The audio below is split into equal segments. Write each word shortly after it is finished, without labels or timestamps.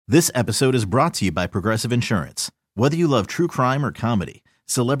This episode is brought to you by Progressive Insurance. Whether you love true crime or comedy,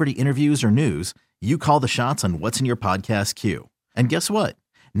 celebrity interviews or news, you call the shots on what's in your podcast queue. And guess what?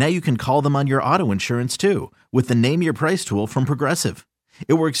 Now you can call them on your auto insurance too with the Name Your Price tool from Progressive.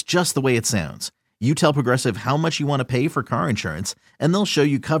 It works just the way it sounds. You tell Progressive how much you want to pay for car insurance, and they'll show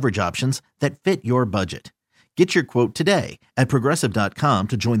you coverage options that fit your budget. Get your quote today at Progressive.com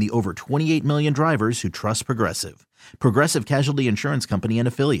to join the over 28 million drivers who trust Progressive. Progressive Casualty Insurance Company and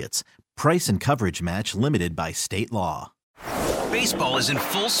Affiliates. Price and coverage match limited by state law. Baseball is in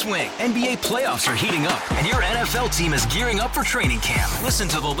full swing. NBA playoffs are heating up, and your NFL team is gearing up for training camp. Listen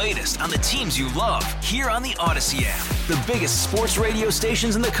to the latest on the teams you love here on the Odyssey app. The biggest sports radio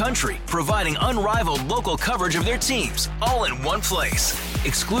stations in the country, providing unrivaled local coverage of their teams, all in one place.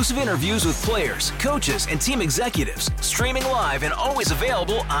 Exclusive interviews with players, coaches, and team executives, streaming live and always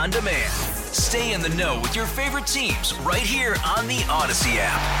available on demand. Stay in the know with your favorite teams right here on the Odyssey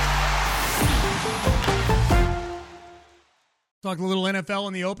app. Talk a little NFL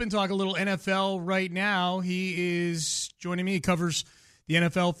in the open. Talk a little NFL right now. He is joining me. He covers the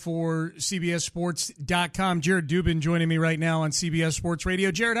NFL for CBSSports.com. Jared Dubin joining me right now on CBS Sports Radio.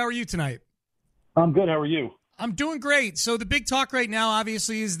 Jared, how are you tonight? I'm good. How are you? I'm doing great. So the big talk right now,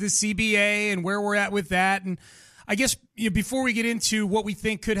 obviously, is the CBA and where we're at with that. And I guess before we get into what we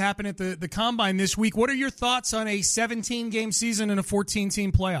think could happen at the Combine this week, what are your thoughts on a 17-game season and a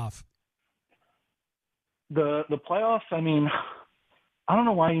 14-team playoff? The playoffs, I mean, I don't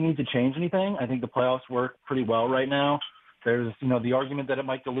know why you need to change anything. I think the playoffs work pretty well right now. There's, the argument that it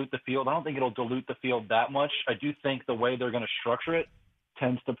might dilute the field. I don't think it'll dilute the field that much. I do think the way they're going to structure it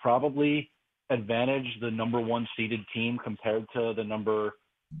tends to probably advantage the number one seeded team compared to the number,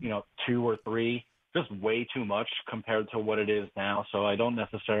 2 or 3, just way too much compared to what it is now. So I don't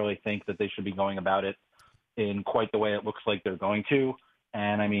necessarily think that they should be going about it in quite the way it looks like they're going to.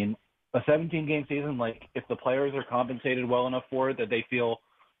 And I mean, a 17-game season, like if the players are compensated well enough for it that they feel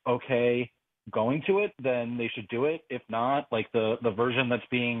okay going to it, then they should do it. If not, like the version that's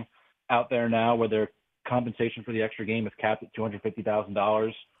being out there now where their compensation for the extra game is capped at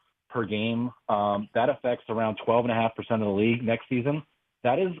 $250,000 per game, that affects around 12.5% of the league next season.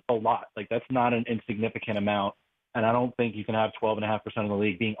 That is a lot. Like that's not an insignificant amount. And I don't think you can have 12.5% of the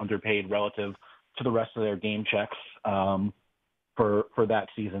league being underpaid relative to the rest of their game checks. For that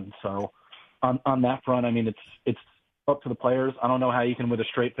season. So on that front, I mean, it's up to the players. I don't know how you can, with a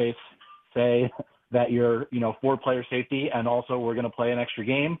straight face, say that you're, for player safety and also we're going to play an extra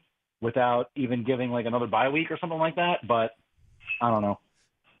game without even giving like another bye week or something like that. But I don't know.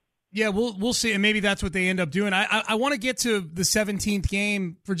 Yeah, we'll see. And maybe that's what they end up doing. I want to get to the 17th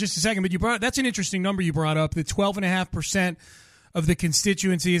game for just a second, but that's an interesting number you brought up. The 12.5% of the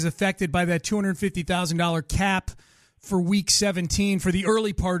constituency is affected by that $250,000 cap for Week 17 for the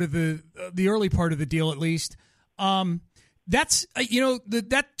early part of the deal, at least. That's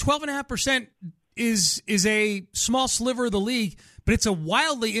that 12.5% is a small sliver of the league, but it's a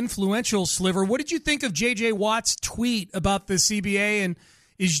wildly influential sliver. What did you think of J.J. Watt's tweet about the CBA? And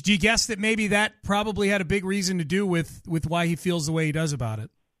do you guess that maybe that probably had a big reason to do with why he feels the way he does about it?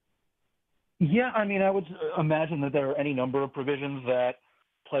 Yeah, I mean, I would imagine that there are any number of provisions that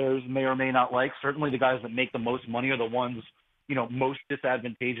players may or may not like. Certainly the guys that make the most money are the ones, most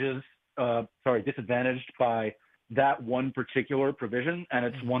disadvantaged by that one particular provision. And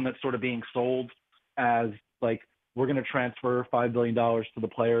it's one that's sort of being sold as like, we're going to transfer $5 billion to the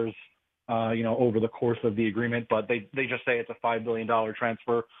players, over the course of the agreement, but they just say it's a $5 billion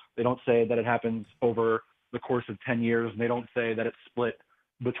transfer. They don't say that it happens over the course of 10 years. And they don't say that it's split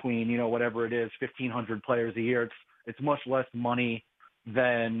between, whatever it is, 1,500 players a year. It's much less money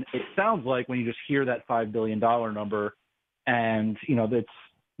than it sounds like when you just hear that $5 billion number. And, that's,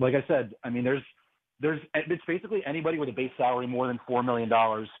 like I said, I mean, it's basically anybody with a base salary more than $4 million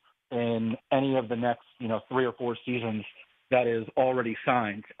in any of the next, 3 or 4 seasons that is already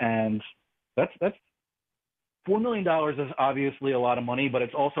signed. And that's $4 million is obviously a lot of money, but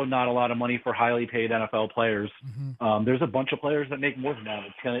it's also not a lot of money for highly paid NFL players. Mm-hmm. There's a bunch of players that make more than that.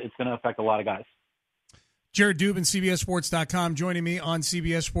 It's going to affect a lot of guys. Jared Dubin, CBSSports.com, joining me on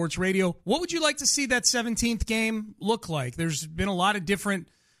CBS Sports Radio. What would you like to see that 17th game look like? There's been a lot of different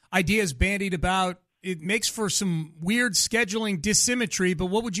ideas bandied about. It makes for some weird scheduling dissymmetry, but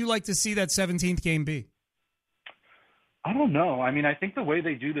what would you like to see that 17th game be? I don't know. I mean, I think the way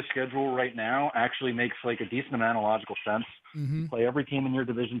they do the schedule right now actually makes like a decent amount of logical sense. Mm-hmm. You play every team in your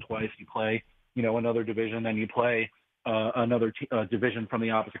division twice. You play, another division, then you play another division from the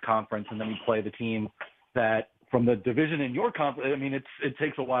opposite conference, and then you play the team that from the division in your conference. I mean, it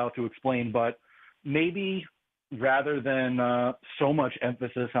takes a while to explain, but maybe rather than so much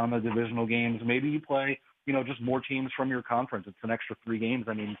emphasis on the divisional games, maybe you play, just more teams from your conference. It's an extra 3 games.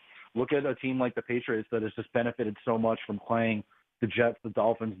 I mean, look at a team like the Patriots that has just benefited so much from playing the Jets, the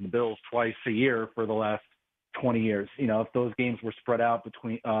Dolphins, and the Bills twice a year for the last 20 years. If those games were spread out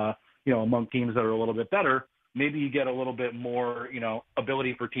between, among teams that are a little bit better, maybe you get a little bit more,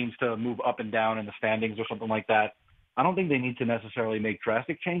 ability for teams to move up and down in the standings or something like that. I don't think they need to necessarily make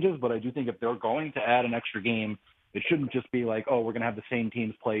drastic changes, but I do think if they're going to add an extra game, it shouldn't just be like, oh, we're going to have the same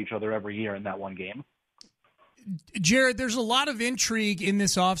teams play each other every year in that one game. Jared, there's a lot of intrigue in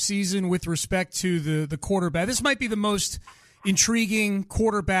this offseason with respect to the quarterback. This might be the most intriguing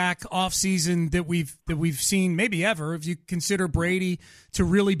quarterback offseason that we've seen maybe ever, if you consider Brady to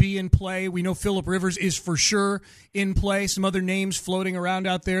really be in play. We know Phillip Rivers is for sure in play. Some other names floating around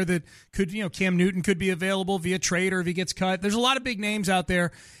out there that could, Cam Newton could be available via trade or if he gets cut. There's a lot of big names out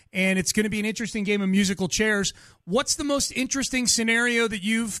there, and it's going to be an interesting game of musical chairs. What's the most interesting scenario that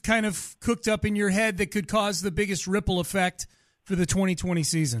you've kind of cooked up in your head that could cause the biggest ripple effect for the 2020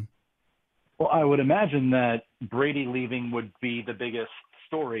 season? Well, I would imagine that Brady leaving would be the biggest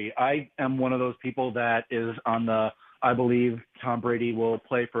story. I am one of those people that is on I believe Tom Brady will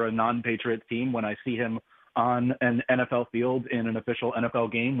play for a non-Patriots team when I see him on an NFL field in an official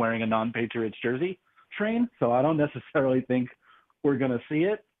NFL game wearing a non-Patriots jersey train. So I don't necessarily think we're going to see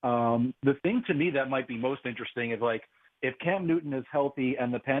it. The thing to me that might be most interesting is like if Cam Newton is healthy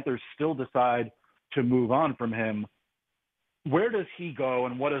and the Panthers still decide to move on from him, where does he go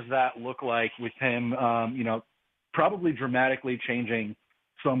and what does that look like with him, probably dramatically changing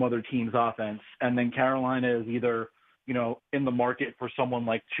some other team's offense? And then Carolina is either, in the market for someone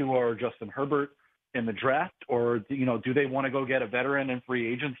like Tua or Justin Herbert in the draft, or, do they want to go get a veteran in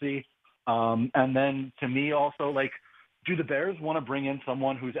free agency? And then to me also, like, do the Bears want to bring in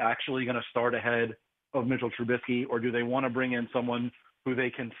someone who's actually going to start ahead of Mitchell Trubisky, or do they want to bring in someone who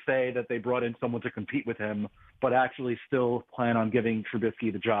they can say that they brought in someone to compete with him, but actually still plan on giving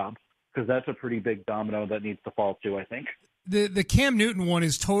Trubisky the job? Because that's a pretty big domino that needs to fall too, I think. The Cam Newton one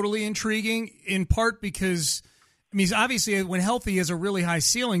is totally intriguing, in part because, he's obviously, when healthy, he has a really high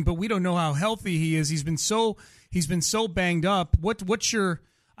ceiling, but we don't know how healthy he is. He's been so banged up. What's your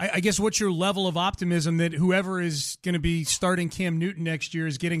level of optimism that whoever is going to be starting Cam Newton next year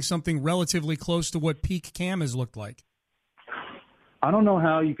is getting something relatively close to what peak Cam has looked like? I don't know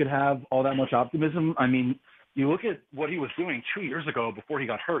how you could have all that much optimism. I mean, you look at what he was doing 2 years ago before he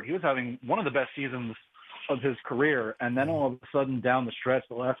got hurt. He was having one of the best seasons of his career, and then all of a sudden down the stretch,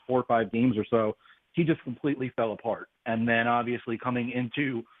 the last 4 or 5 games or so, he just completely fell apart. And then obviously coming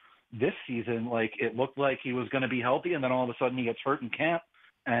into this season, like it looked like he was going to be healthy, and then all of a sudden he gets hurt in camp,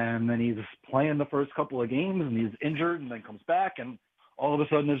 and then he's playing the first couple of games, and he's injured, and then comes back, and all of a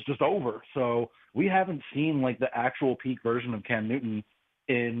sudden it's just over. So we haven't seen like the actual peak version of Cam Newton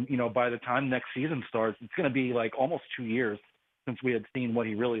in, by the time next season starts. It's going to be like almost 2 years since we had seen what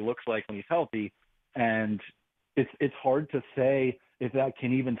he really looks like when he's healthy. And it's hard to say if that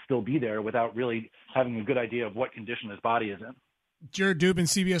can even still be there without really having a good idea of what condition his body is in. Jared Dubin,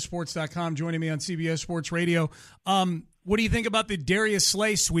 CBSSports.com, joining me on CBS Sports Radio. What do you think about the Darius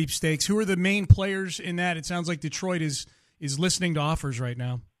Slay sweepstakes? Who are the main players in that? It sounds like Detroit is listening to offers right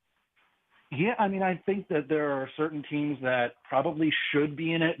now. Yeah, I think that there are certain teams that probably should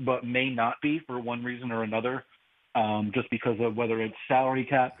be in it but may not be for one reason or another, just because of whether it's salary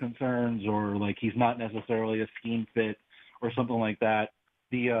cap concerns or like he's not necessarily a scheme fit or something like that.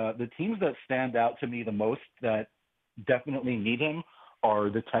 The teams that stand out to me the most that definitely need him are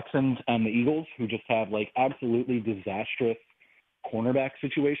the Texans and the Eagles, who just have like absolutely disastrous cornerback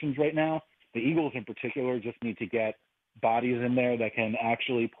situations right now. The Eagles in particular just need to get bodies in there that can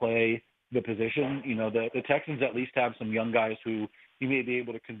actually play the position. The Texans at least have some young guys who you may be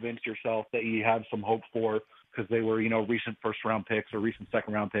able to convince yourself that you have some hope for because they were, recent first-round picks or recent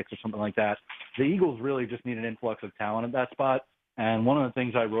second-round picks or something like that. The Eagles really just need an influx of talent at that spot. And one of the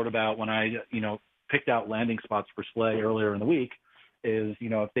things I wrote about when I, picked out landing spots for Slay earlier in the week is,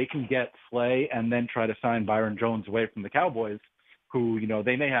 if they can get Slay and then try to sign Byron Jones away from the Cowboys, who,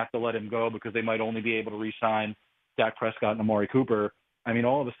 they may have to let him go because they might only be able to re-sign Dak Prescott and Amari Cooper.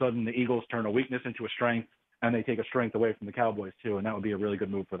 All of a sudden the Eagles turn a weakness into a strength, and they take a strength away from the Cowboys too, and that would be a really good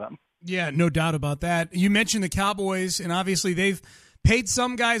move for them. Yeah, no doubt about that. You mentioned the Cowboys, and obviously they've paid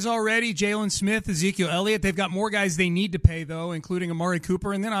some guys already, Jalen Smith, Ezekiel Elliott. They've got more guys they need to pay, though, including Amari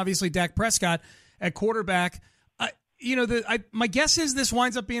Cooper, and then obviously Dak Prescott at quarterback. My guess is this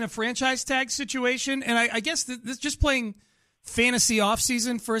winds up being a franchise tag situation, and I guess this just playing fantasy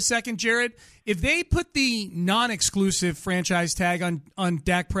offseason for a second, Jared. If they put the non-exclusive franchise tag on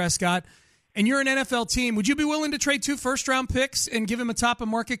Dak Prescott, and you're an NFL team, would you be willing to trade 2 first-round picks and give him a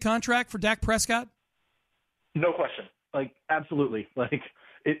top-of-market contract for Dak Prescott? No question. Like, absolutely. Like,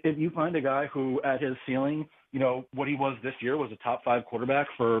 if you find a guy who at his ceiling, what he was this year was a top 5 quarterback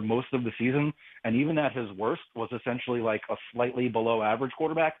for most of the season, and even at his worst was essentially like a slightly below average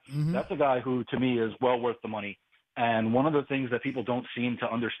quarterback, that's a guy who, to me, is well worth the money. And one of the things that people don't seem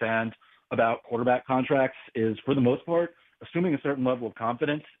to understand about quarterback contracts is, for the most part, assuming a certain level of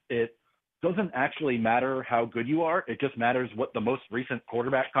confidence, it doesn't actually matter how good you are. It just matters what the most recent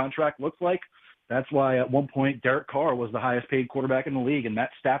quarterback contract looks like. That's why at one point Derek Carr was the highest paid quarterback in the league, and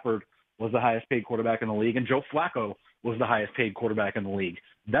Matt Stafford was the highest paid quarterback in the league, and Joe Flacco was the highest paid quarterback in the league.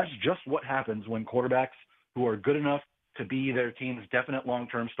 That's just what happens when quarterbacks who are good enough to be their team's definite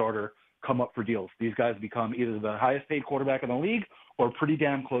long-term starter come up for deals. These guys become either the highest paid quarterback in the league or pretty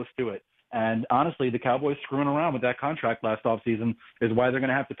damn close to it. And honestly, the Cowboys screwing around with that contract last offseason is why they're going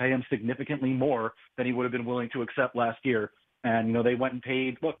to have to pay him significantly more than he would have been willing to accept last year. And, they went and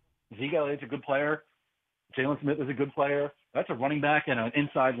paid, look, Zeke Elliott's a good player. Jalen Smith is a good player. That's a running back and an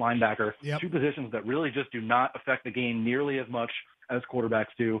inside linebacker, 2 positions that really just do not affect the game nearly as much as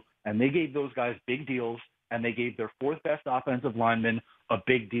quarterbacks do. And they gave those guys big deals, and they gave their 4th best offensive lineman a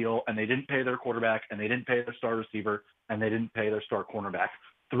big deal, and they didn't pay their quarterback, and they didn't pay their star receiver, and they didn't pay their star cornerback.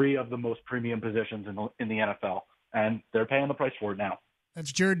 3 of the most premium positions in the NFL, and they're paying the price for it now.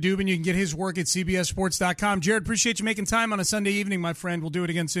 That's Jared Dubin. You can get his work at CBSSports.com. Jared, appreciate you making time on a Sunday evening, my friend. We'll do it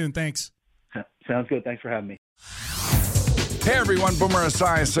again soon. Thanks. Sounds good. Thanks for having me. Hey everyone, Boomer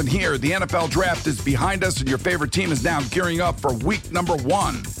Esiason here. The NFL draft is behind us and your favorite team is now gearing up for week number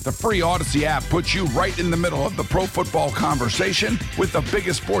 1. The free Odyssey app puts you right in the middle of the pro football conversation with the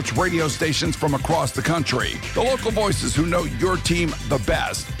biggest sports radio stations from across the country. The local voices who know your team the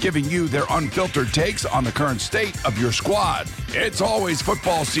best, giving you their unfiltered takes on the current state of your squad. It's always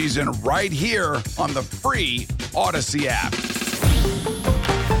football season right here on the free Odyssey app.